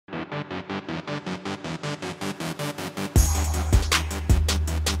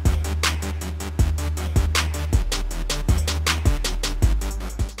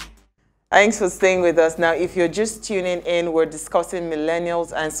Thanks for staying with us. Now, if you're just tuning in, we're discussing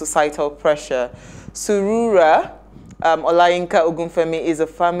millennials and societal pressure. Suruurah, Olayinka Ogunfemi, is a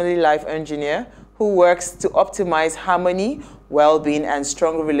family life engineer who works to optimize harmony, well-being, and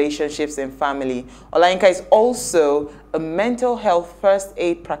stronger relationships in family. Olayinka is also a mental health first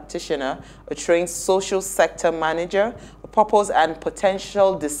aid practitioner, a trained social sector manager, a purpose and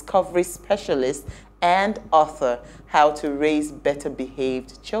potential discovery specialist, and author, How to Raise Better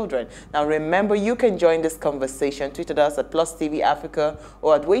Behaved Children. Now remember, you can join this conversation. Tweet at us at +TV Africa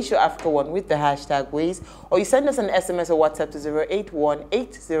or at Wayshow Africa 1 with the hashtag Ways, or you send us an SMS or WhatsApp to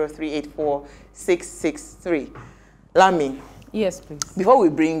 081-803-84663. Lami. Yes, please. Before we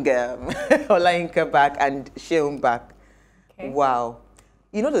bring Olayinka back and Sheun back, okay. Wow.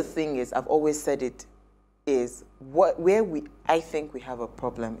 You know, the thing is, I've always said it, is I think we have a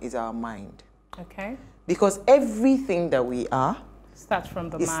problem is our mind. Okay. Because everything that we are starts from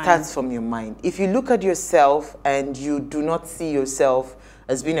the mind. It starts from your mind. If you look at yourself and you do not see yourself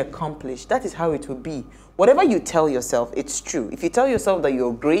as being accomplished, that is how it will be. Whatever you tell yourself, it's true. If you tell yourself that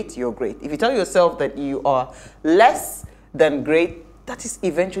you're great, you're great. If you tell yourself that you are less than great, that is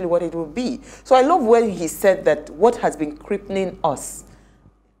eventually what it will be. So I love when he said that what has been crippling us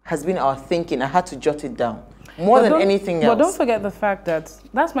has been our thinking. I had to jot it down. More than anything else. But don't forget the fact that,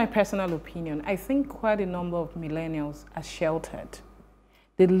 that's my personal opinion, I think quite a number of millennials are sheltered.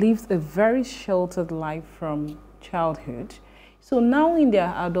 They lived a very sheltered life from childhood. So now in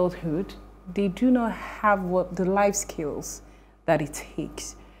their adulthood, they do not have the life skills that it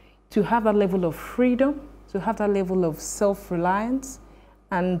takes to have that level of freedom, to have that level of self-reliance,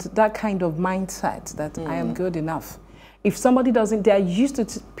 and that kind of mindset that I am good enough. If somebody doesn't, they are used to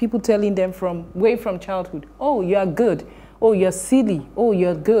people telling them way from childhood, oh, you are good, oh, you're silly, oh,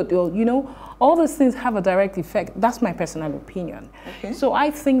 you're good, or, you know, all those things have a direct effect. That's my personal opinion. Okay. So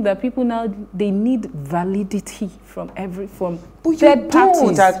I think that people now, they need validity from third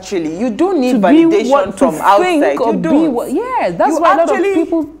parties. Actually. You don't need validation from outside. You don't. Yeah, that's why a lot of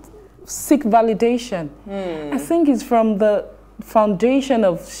people seek validation. I think it's from the foundation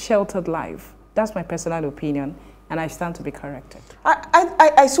of sheltered life. That's my personal opinion. And I stand to be corrected.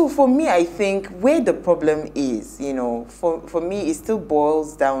 So for me, I think where the problem is, you know, for me, it still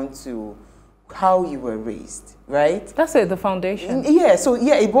boils down to how you were raised, right? That's it, the foundation. Yeah, so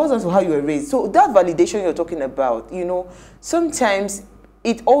yeah, it boils down to how you were raised. So that validation you're talking about, you know, sometimes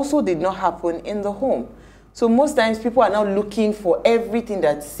it also did not happen in the home. So most times people are now looking for everything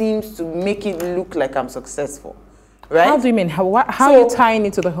that seems to make it look like I'm successful, right? How do you mean? How are you tying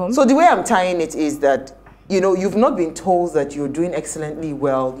it to the home? So the way I'm tying it is that, you know, you've not been told that you're doing excellently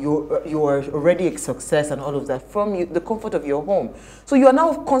well, you are already a success and all of that from the comfort of your home. So you are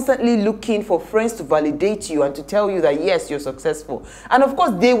now constantly looking for friends to validate you and to tell you that, yes, you're successful. And of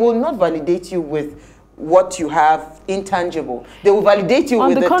course, they will not validate you with what you have intangible. They will validate you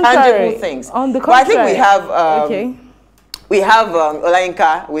with the tangible things. On the But contrary. I think we have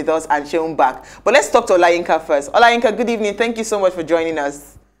Olayinka with us and Sheun back. But let's talk to Olayinka first. Olayinka, good evening. Thank you so much for joining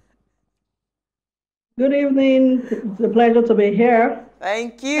us. Good evening. It's a pleasure to be here.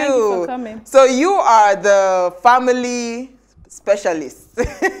 Thank you. Thank you for coming. So you are the family specialist,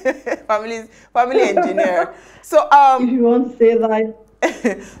 family engineer. So if you want to say that.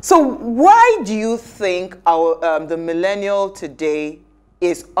 So why do you think our the millennial today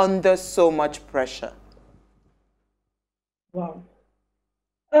is under so much pressure? Wow.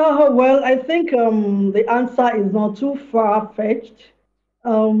 Well, I think the answer is not too far-fetched.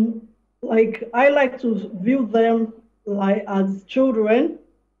 Like, I like to view them like as children,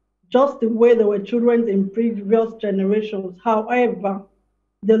 just the way they were children in previous generations. However,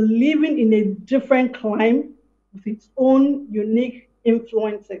 they're living in a different climate with its own unique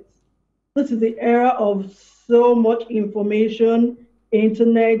influences. This is the era of so much information,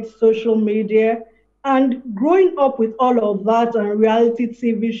 internet, social media, and growing up with all of that and reality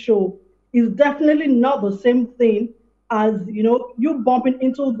TV show is definitely not the same thing as, you know, you bumping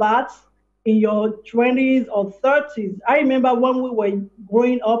into that in your 20s or 30s. I remember when we were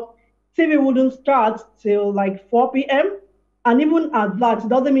growing up, TV wouldn't start till like 4 p.m. And even at that, it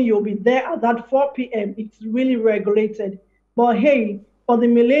doesn't mean you'll be there at that 4 p.m. It's really regulated. But hey, for the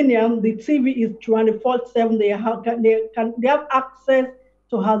millennium, the TV is 24/7. They have access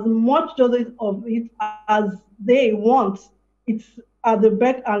to as much of it as they want. It's at the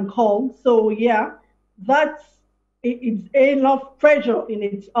beck and call. So yeah, it's enough pressure in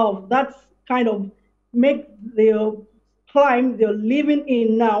itself. That's kind of make the climate they're living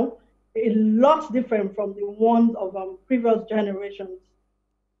in now a lot different from the ones of previous generations.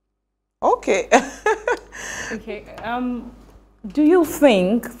 Okay. Okay. Do you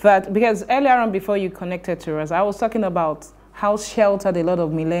think that, because earlier on before you connected to us, I was talking about how sheltered a lot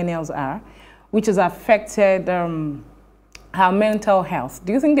of millennials are, which has affected our mental health.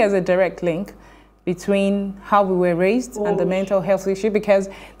 Do you think there's a direct link between how we were raised and the mental health issue? Because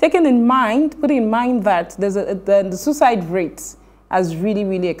put in mind that the suicide rate has really,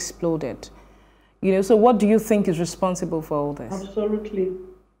 really exploded. You know, so what do you think is responsible for all this? Absolutely.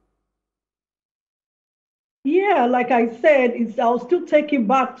 Yeah, like I said, I'll still take it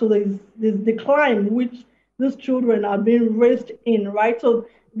back to this decline which these children are being raised in, right? So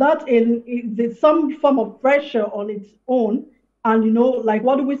that is some form of pressure on its own. And you know, like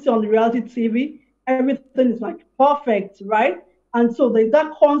what do we see on the reality TV? Everything is like perfect, right? And so there's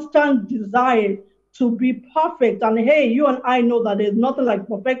that constant desire to be perfect. And hey, you and I know that there's nothing like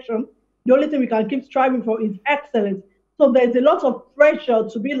perfection. The only thing we can keep striving for is excellence. So there's a lot of pressure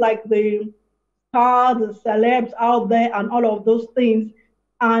to be like the stars, the celebs out there, and all of those things.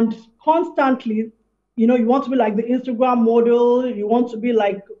 And constantly, you know, you want to be like the Instagram model, you want to be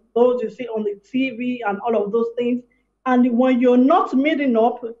like those you see on the TV, and all of those things. And when you're not meeting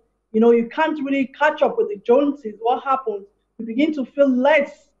up, you know, you can't really catch up with the Joneses. What happens? You begin to feel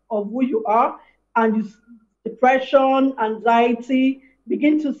less of who you are, and depression, anxiety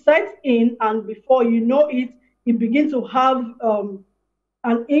begin to set in, and before you know it, you begin to have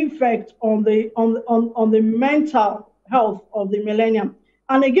an effect on the mental health of the millennium.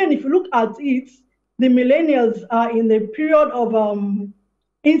 And again, if you look at it, the millennials are in the period of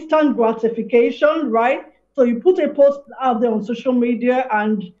instant gratification, right? So you put a post out there on social media,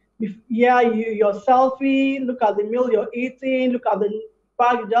 and yeah, your selfie, look at the meal you're eating, look at the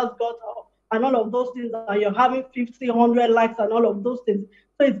bag you just got, and all of those things, and you're having 50, 100 likes and all of those things.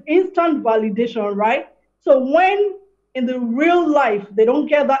 So it's instant validation, right? So when in the real life they don't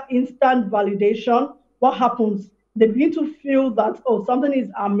get that instant validation, what happens? They begin to feel that, oh, something is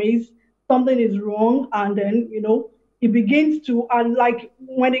amiss, something is wrong, and then, you know, it begins to, and like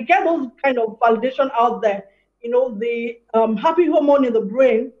when they get those kind of validation out there, you know, the happy hormone in the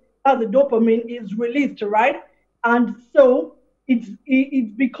brain, as the dopamine, is released, right? And so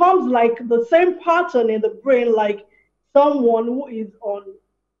it becomes like the same pattern in the brain, like someone who is on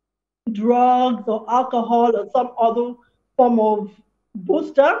drugs or alcohol or some other form of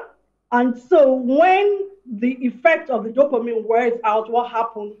booster. And so when the effect of the dopamine wears out, what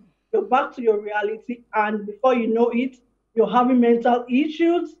happens? You're back to your reality, and before you know it, you're having mental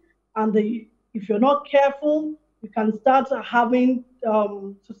issues. And if you're not careful, you can start having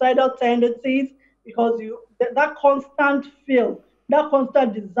suicidal tendencies, because that constant feel, that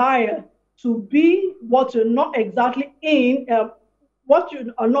constant desire to be what you're not exactly in, what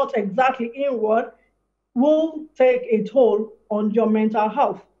you are not exactly inward, will take a toll on your mental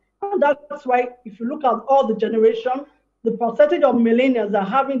health. And that's why, if you look at all the generation, the percentage of millennials that are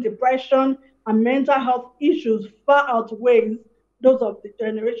having depression and mental health issues far outweighs those of the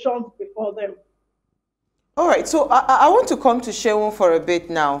generations before them. All right, so I want to come to Sheun for a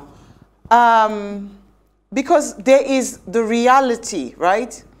bit now. Because there is the reality,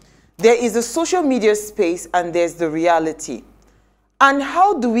 right? There is the social media space and there's the reality. And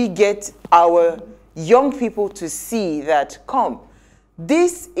how do we get our young people to see that,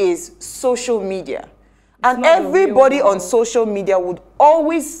 this is social media? And everybody on social media would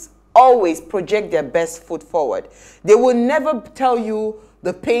always project their best foot forward. They will never tell you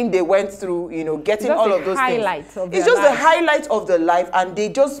the pain they went through, you know, getting all of those things. It's just the highlight of the life, and they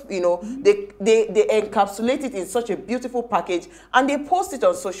just, you know, they encapsulate it in such a beautiful package, and they post it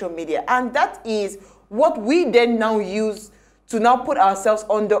on social media. And that is what we then now use to now put ourselves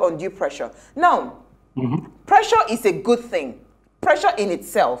under undue pressure. Now, pressure is a good thing. Pressure in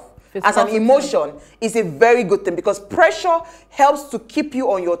itself, as an emotion, is a very good thing, because pressure helps to keep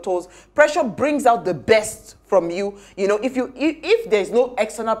you on your toes. Pressure brings out the best from you. You know, if there's no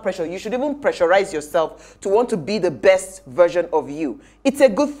external pressure, you should even pressurize yourself to want to be the best version of you. It's a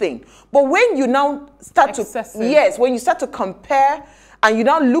good thing. But when you now start when you start to compare, and you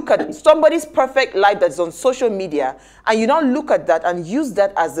now look at somebody's perfect life that's on social media, and you now look at that and use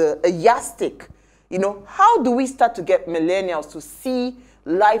that as a yardstick, you know, how do we start to get millennials to see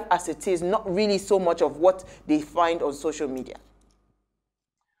life as it is, not really so much of what they find on social media?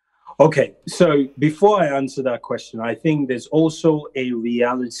 Okay, so before I answer that question, I think there's also a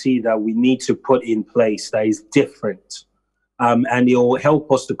reality that we need to put in place that is different, and it will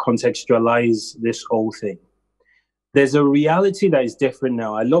help us to contextualize this whole thing. There's a reality that is different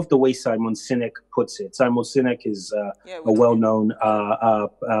now. I love the way Simon Sinek puts it. Simon Sinek is a well-known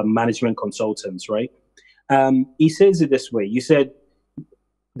management consultant, right? He says it this way. You said,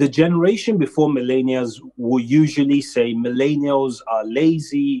 the generation before millennials will usually say millennials are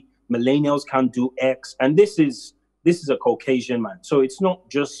lazy, millennials can't do X, and this is a Caucasian man, so it's not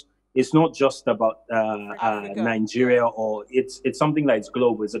just about Africa, Nigeria, or it's something that's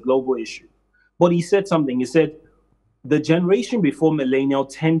global. It's a global issue. But he said something. He said the generation before millennial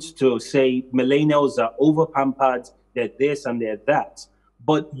tends to say millennials are over pampered, they're this and they're that.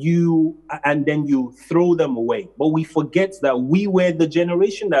 And then you throw them away. But we forget that we were the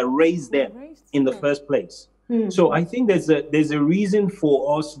generation that raised them in the first place. So I think there's a reason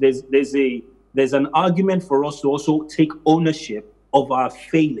for us, there's an argument for us to also take ownership of our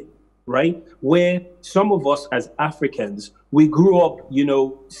failing, right? Where some of us as Africans, we grew up,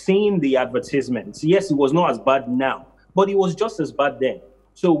 seeing the advertisements. Yes, it was not as bad now, but it was just as bad then.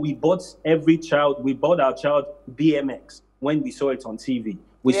 So we bought our child BMX when we saw it on TV.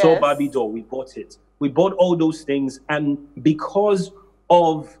 We saw Barbie doll, we bought it. We bought all those things. And because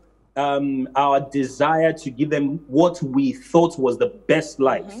of our desire to give them what we thought was the best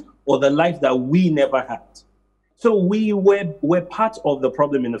life, or the life that we never had. So we're part of the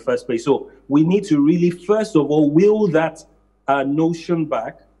problem in the first place. So we need to really, first of all, will that notion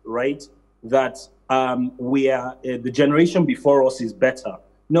back, right? That the generation before us is better.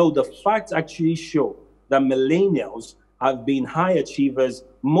 No, the facts actually show that millennials have been high achievers.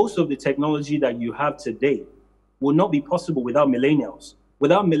 Most of the technology that you have today will not be possible without millennials.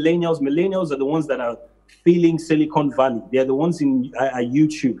 Without millennials are the ones that are feeling Silicon Valley. They're the ones in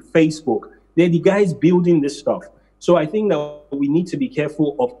YouTube, Facebook. They're the guys building this stuff. So I think that we need to be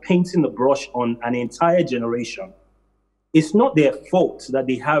careful of painting the brush on an entire generation. It's not their fault that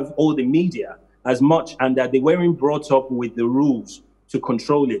they have all the media as much and that they weren't brought up with the rules to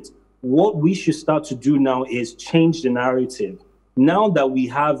control it. What we should start to do now is change the narrative. Now that we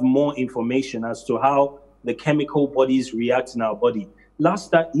have more information as to how the chemical bodies react in our body, let's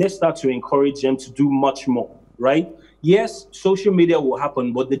start to encourage them to do much more, right? Yes, social media will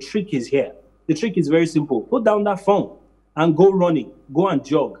happen, but the trick is here. The trick is very simple. Put down that phone and go running, go and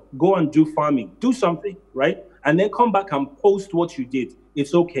jog, go and do farming, do something, right? And then come back and post what you did.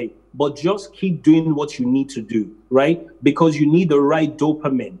 It's okay, but just keep doing what you need to do, right? Because you need the right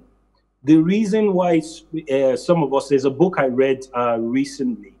dopamine. The reason why some of us, there's a book I read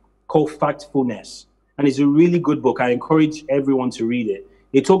recently called Factfulness, and it's a really good book. I encourage everyone to read it.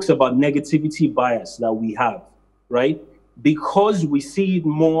 It talks about negativity bias that we have, right? Because we see it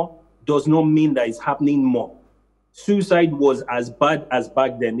more does not mean that it's happening more. Suicide was as bad as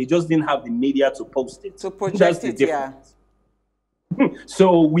back then. They just didn't have the media to post it. To project it, yeah.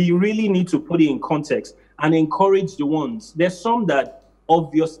 So we really need to put it in context and encourage the ones. There's some that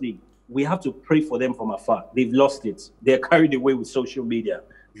obviously we have to pray for them from afar. They've lost it. They're carried away with social media.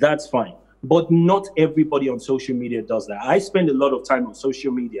 That's fine. But not everybody on social media does that. I spend a lot of time on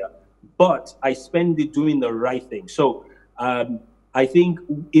social media, but I spend it doing the right thing. So I think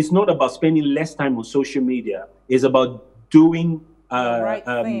it's not about spending less time on social media. It's about doing,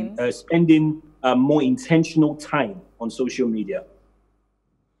 spending more intentional time on social media.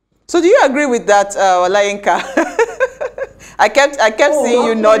 So do you agree with that, Olayinka? I kept seeing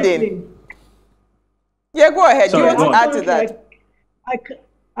you nodding. Yeah, go ahead. Sorry, you want to add to that?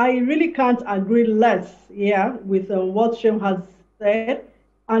 I really can't agree less, with what Sheun has said.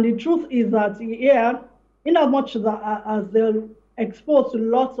 And the truth is that, in as much as they're exposed to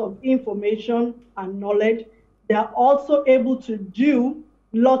lots of information and knowledge, they are also able to do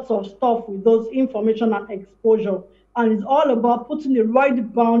lots of stuff with those information and exposure. And it's all about putting the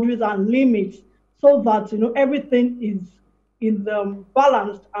right boundaries and limits so that, everything is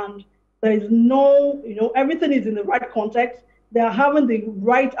balanced and there is no, everything is in the right context. They are having the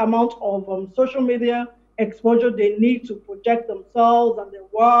right amount of social media exposure they need to project themselves and their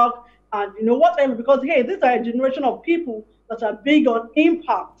work and whatever, because hey, these are a generation of people that are big on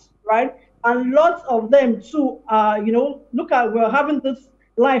impact, right? And lots of them too look at, we're having this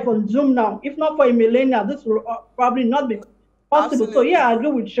live on Zoom now. If not for a millennial, this will probably not be possible. Absolutely. So I agree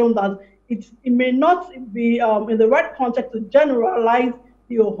with Sheun that it may not be in the right context to generalize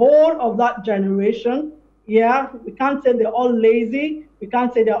the whole of that generation. We can't say they're all lazy. We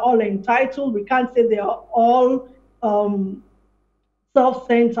can't say they're all entitled. We can't say they are all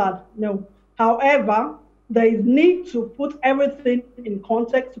self-centered. No. However, there is need to put everything in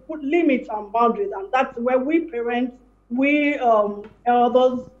context, to put limits and boundaries, and that's where we parents, we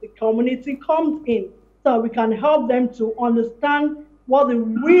elders, the community comes in, so we can help them to understand what the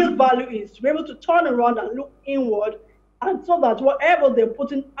real value is, to be able to turn around and look inward, and so that whatever they're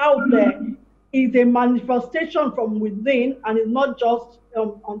putting out there is a manifestation from within and is not just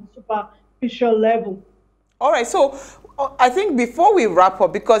on superficial level. All right. So I think before we wrap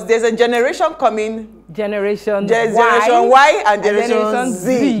up, because there's a generation coming. Generation Y and Generation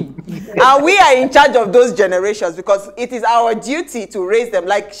Z. And we are in charge of those generations because it is our duty to raise them.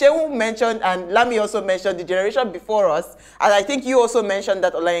 Like Sheun mentioned and Lami also mentioned the generation before us. And I think you also mentioned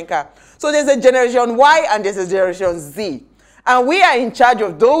that, Olayinka. So there's a Generation Y and there's a Generation Z. And we are in charge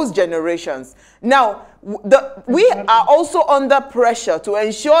of those generations. Now, we are also under pressure to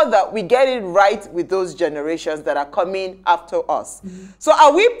ensure that we get it right with those generations that are coming after us. So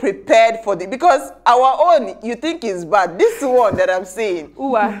are we prepared for the, because our own, you think is bad. This one that I'm saying.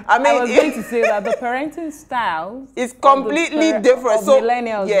 I was going to say that the parenting style is completely different. So,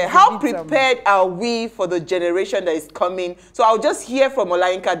 yeah, how prepared are we for the generation that is coming? So I'll just hear from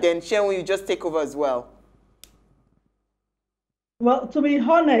Olayinka, then Sheun, you just take over as well. Well, to be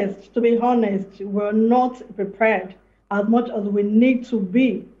honest, we're not prepared as much as we need to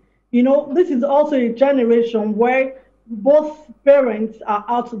be. You know, this is also a generation where both parents are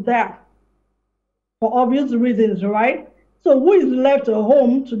out there for obvious reasons, right? So who is left at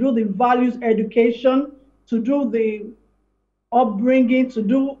home to do the values education, to do the upbringing, to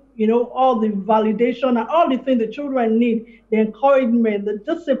do, you know, all the validation and all the things the children need, the encouragement, the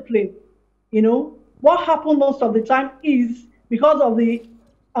discipline, you know? What happens most of the time is because of the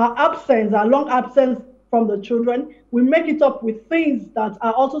absence, our long absence from the children, we make it up with things that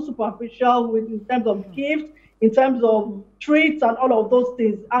are also superficial with, in terms of gifts, in terms of treats and all of those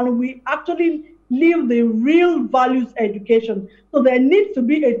things. And we actually leave the real values education. So there needs to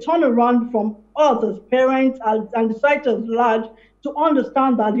be a turnaround from us as parents and society at large to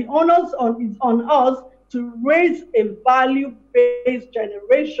understand that the onus is on us to raise a value-based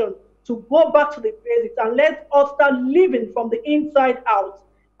generation, to go back to the basics and let us start living from the inside out,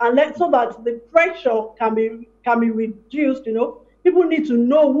 and so that the pressure can be reduced. You know, people need to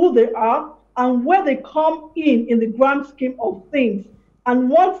know who they are and where they come in the grand scheme of things. And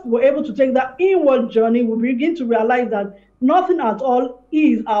once we're able to take that inward journey, we begin to realize that nothing at all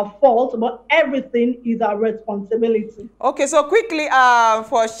is our fault, but everything is our responsibility. Okay, so quickly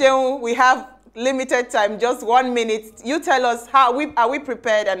for Sheun, we have limited time, just 1 minute. You tell us how are we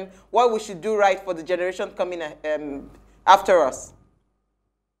prepared and what we should do right for the generation coming after us.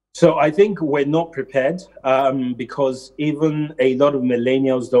 So I think we're not prepared because even a lot of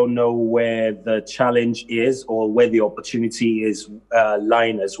millennials don't know where the challenge is or where the opportunity is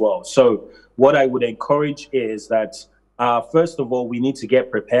lying as well. So what I would encourage is that first of all, we need to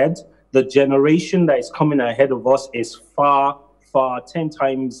get prepared. The generation that is coming ahead of us is far 10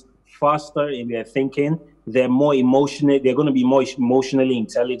 times faster in their thinking. They're more emotional. They're going to be more emotionally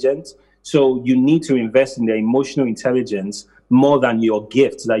intelligent. So you need to invest in their emotional intelligence more than your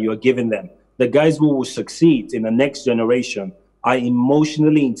gifts that you're giving them. The guys who will succeed in the next generation are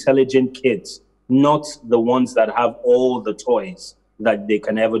emotionally intelligent kids, not the ones that have all the toys that they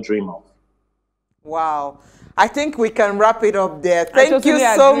can ever dream of. Wow. I think we can wrap it up there. Thank you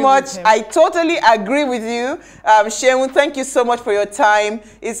so much. I totally agree with you. Sheun, thank you so much for your time.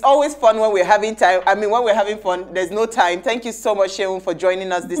 It's always fun when we're having time. I mean, when we're having fun, there's no time. Thank you so much, Sheun, for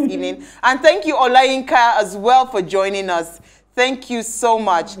joining us this evening. And thank you, Olayinka, as well for joining us. Thank you so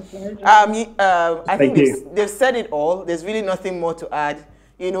much. I think they've said it all. There's really nothing more to add.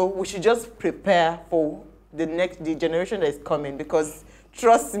 You know, we should just prepare for the generation that is coming, because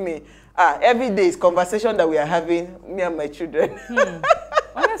trust me, every day is conversation that we are having, me and my children.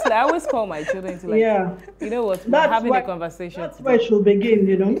 Honestly, I always call my children to, like, you know what, we're having a conversation. That's where it should begin,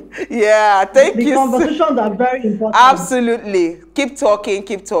 you know. Yeah, thank you. The conversations are very important. Absolutely. Keep talking,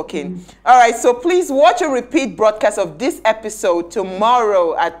 keep talking. All right, so please watch a repeat broadcast of this episode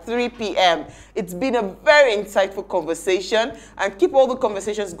tomorrow at 3 p.m. It's been a very insightful conversation, and keep all the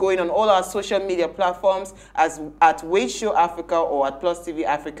conversations going on all our social media platforms as at Wage Show Africa or at Plus TV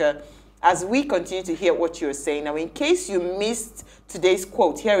Africa, as we continue to hear what you're saying. Now, in case you missed today's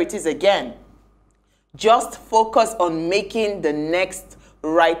quote, here it is again. Just focus on making the next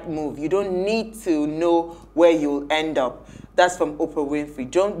right move. You don't need to know where you'll end up. That's from Oprah Winfrey.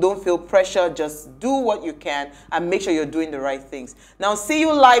 Don't feel pressure. Just do what you can and make sure you're doing the right things. Now, see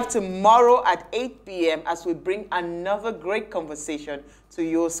you live tomorrow at 8 p.m. as we bring another great conversation to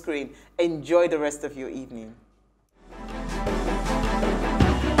your screen. Enjoy the rest of your evening.